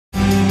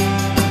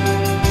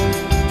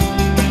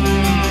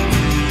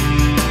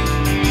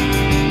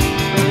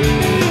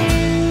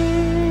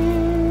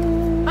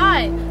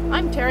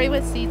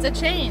with Seeds of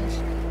Change,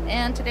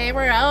 and today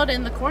we're out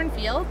in the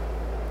cornfield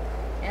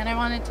and I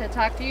wanted to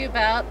talk to you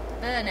about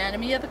the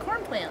anatomy of the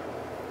corn plant.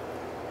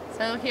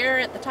 So here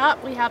at the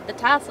top we have the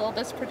tassel.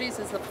 This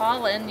produces the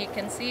pollen. You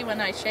can see when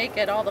I shake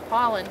it all the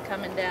pollen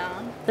coming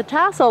down. The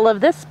tassel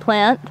of this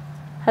plant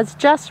has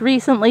just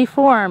recently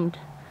formed,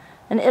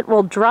 and it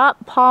will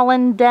drop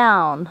pollen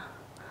down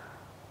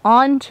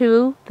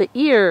onto the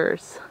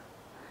ears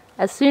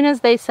as soon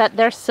as they set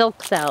their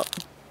silks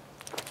out.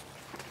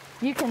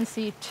 You can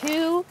see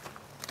two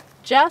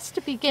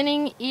just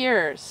beginning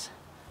ears.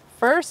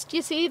 First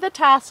you see the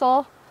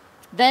tassel,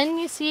 then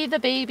you see the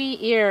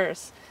baby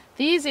ears.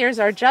 These ears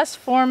are just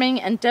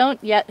forming and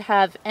don't yet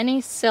have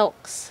any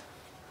silks.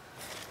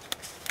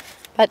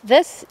 But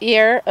this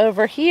ear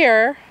over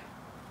here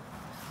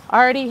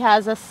already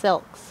has a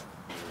silks.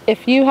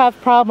 If you have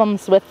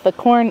problems with the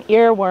corn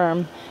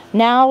earworm,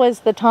 now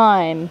is the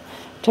time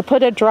to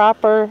put a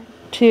drop or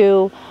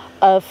two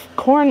of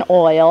corn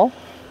oil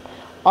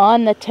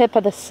on the tip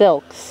of the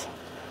silks.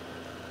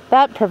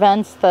 That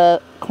prevents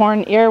the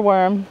corn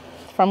earworm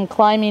from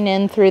climbing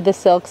in through the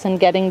silks and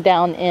getting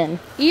down in.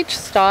 Each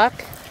stalk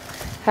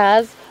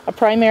has a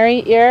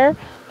primary ear,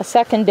 a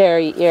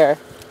secondary ear,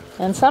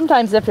 and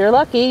sometimes if you're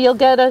lucky you'll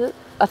get a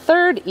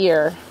third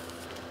ear.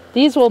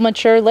 These will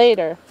mature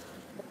later.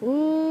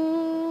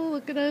 Ooh,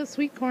 look at those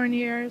sweet corn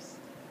ears.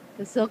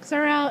 The silks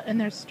are out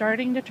and they're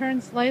starting to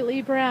turn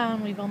slightly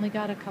brown. We've only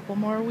got a couple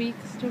more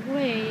weeks to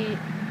wait.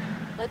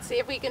 Let's see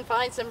if we can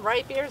find some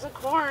ripe ears of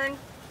corn.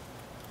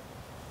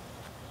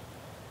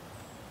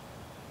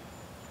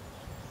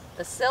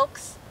 The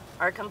silks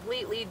are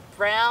completely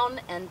brown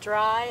and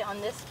dry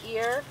on this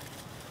ear,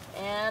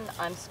 and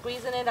I'm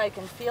squeezing it. I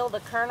can feel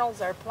the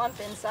kernels are plump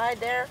inside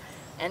there,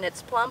 and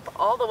it's plump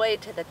all the way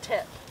to the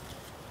tip.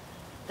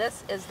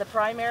 This is the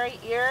primary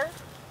ear.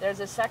 There's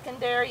a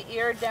secondary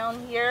ear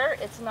down here.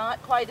 It's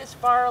not quite as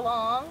far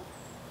along,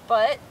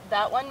 but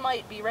that one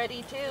might be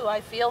ready too.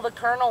 I feel the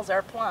kernels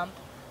are plump.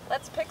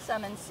 Let's pick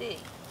some and see.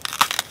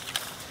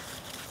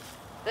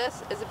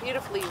 This is a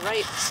beautifully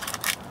ripe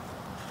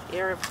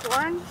ear of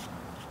corn.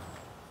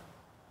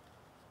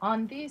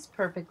 On these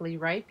perfectly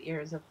ripe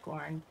ears of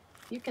corn,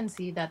 you can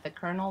see that the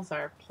kernels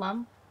are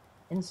plump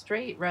in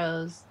straight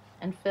rows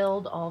and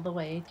filled all the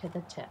way to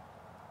the tip.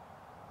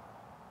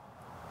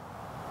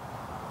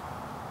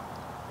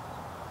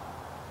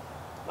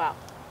 Wow.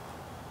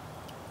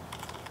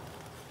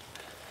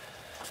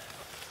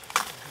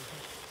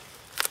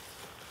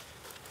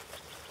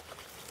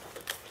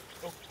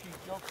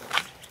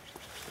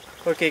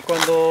 Porque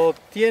cuando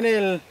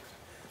tiene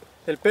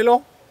el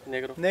pelo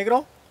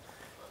negro,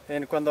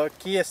 cuando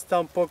aquí está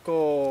un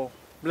poco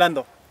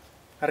blando,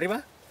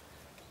 arriba,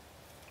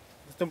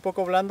 está un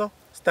poco blando,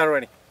 está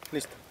ready,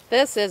 listo.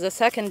 This is a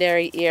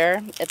secondary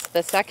ear. It's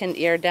the second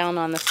ear down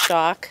on the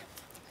stalk,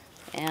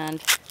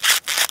 and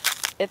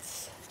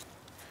it's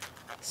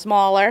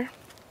smaller.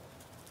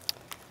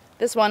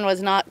 This one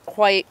was not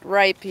quite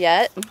ripe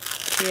yet.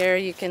 Here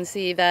you can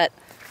see that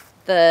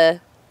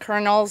the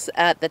kernels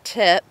at the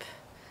tip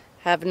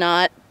have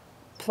not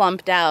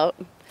plumped out,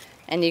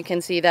 and you can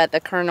see that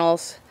the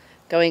kernels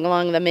going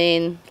along the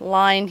main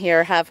line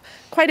here have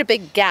quite a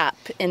big gap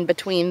in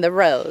between the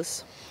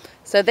rows.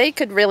 So they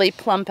could really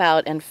plump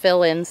out and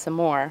fill in some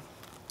more.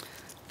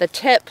 The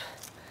tip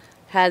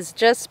has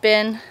just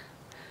been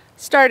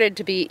started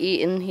to be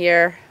eaten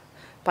here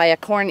by a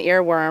corn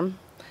earworm,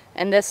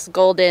 and this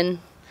golden,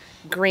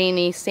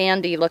 greeny,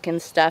 sandy looking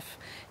stuff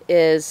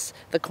is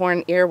the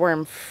corn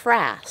earworm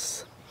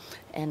frass.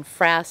 And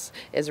frass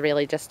is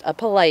really just a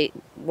polite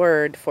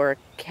word for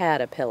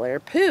caterpillar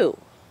poo.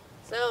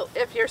 So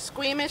if you're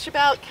squeamish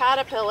about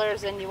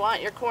caterpillars and you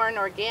want your corn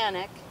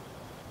organic,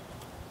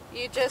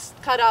 you just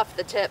cut off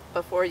the tip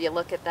before you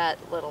look at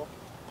that little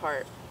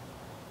part.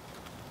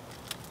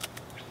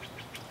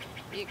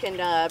 You can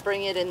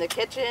bring it in the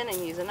kitchen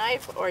and use a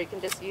knife, or you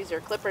can just use your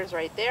clippers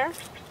right there.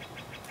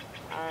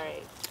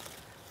 Alright.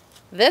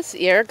 This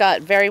ear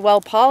got very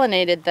well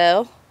pollinated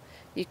though.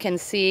 You can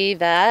see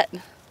that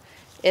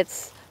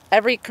it's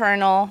every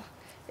kernel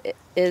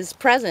is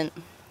present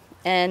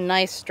in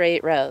nice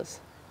straight rows.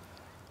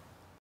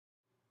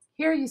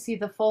 Here you see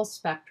the full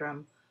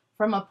spectrum,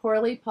 from a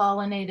poorly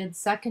pollinated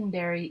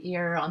secondary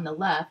ear on the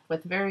left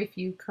with very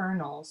few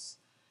kernels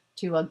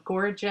to a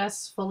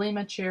gorgeous, fully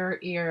mature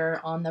ear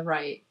on the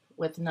right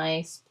with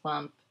nice,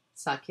 plump,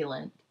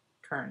 succulent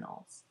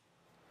kernels.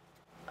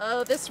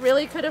 Oh, this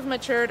really could have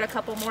matured a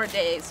couple more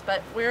days,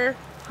 but we're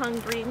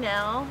hungry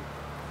now,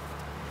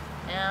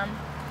 and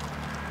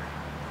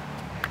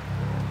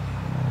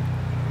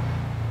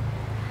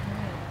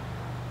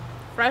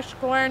fresh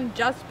corn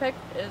just picked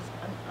is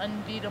an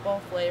unbeatable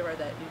flavor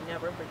that you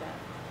never forget.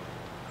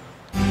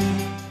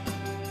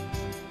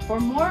 For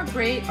more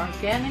great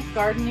organic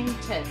gardening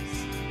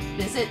tips,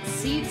 visit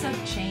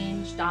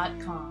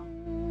seedsofchange.com.